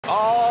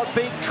Oh,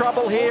 big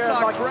trouble here, and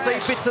I can see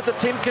bits of the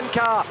Timken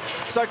car.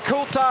 So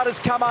Coulthard has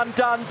come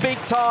undone big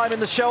time in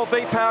the Shell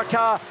V-Power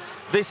car.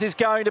 This is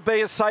going to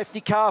be a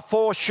safety car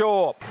for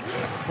sure.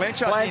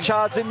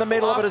 Blanchard's in the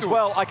middle of it as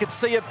well. I could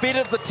see a bit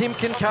of the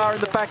Timken car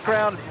in the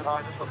background.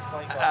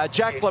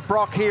 Jack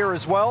LeBrock here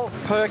as well.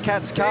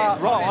 Percat's car.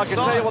 Oh, I can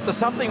tell you what the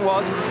something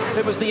was.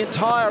 It was the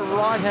entire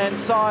right-hand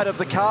side of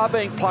the car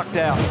being plucked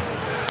out.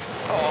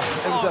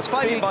 It was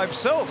Fabian by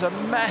himself. It was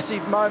a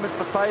massive moment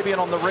for Fabian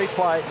on the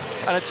replay,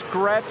 and it's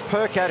grabbed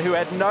Percat, who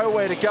had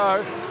nowhere to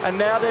go, and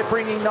now they're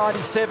bringing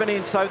 97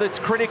 in, so that's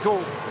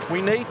critical.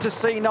 We need to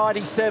see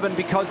 97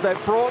 because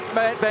they've brought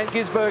Van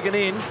Gisbergen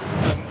in.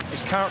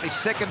 He's currently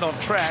second on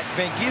track.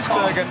 Van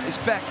Gisbergen is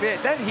back there.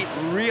 That hit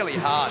really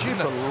hard. Did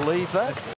you believe that?